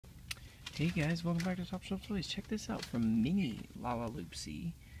Hey guys, welcome back to Top Shelf Toys. Check this out from Mini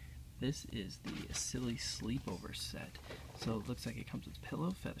LALALOOPSY. This is the Silly Sleepover set. So it looks like it comes with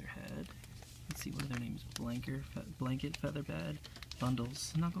pillow, feather head. Let's see what are their names. Blanket, feather bed, bundles,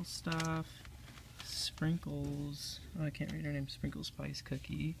 snuggle stuff, sprinkles. Oh, I can't read her name. Sprinkle spice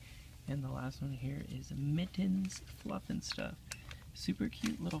cookie. And the last one here is mittens, fluff and stuff. Super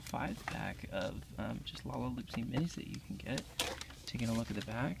cute little 5-pack of just LALALOOPSY minis that you can get. Taking a look at the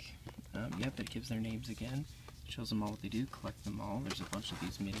back, yep, it gives their names again. Shows them all what they do, collect them all. There's a bunch of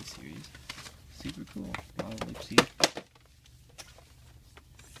these mini-series. Super cool. LALALOOPSY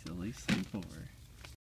Silly Sleepover.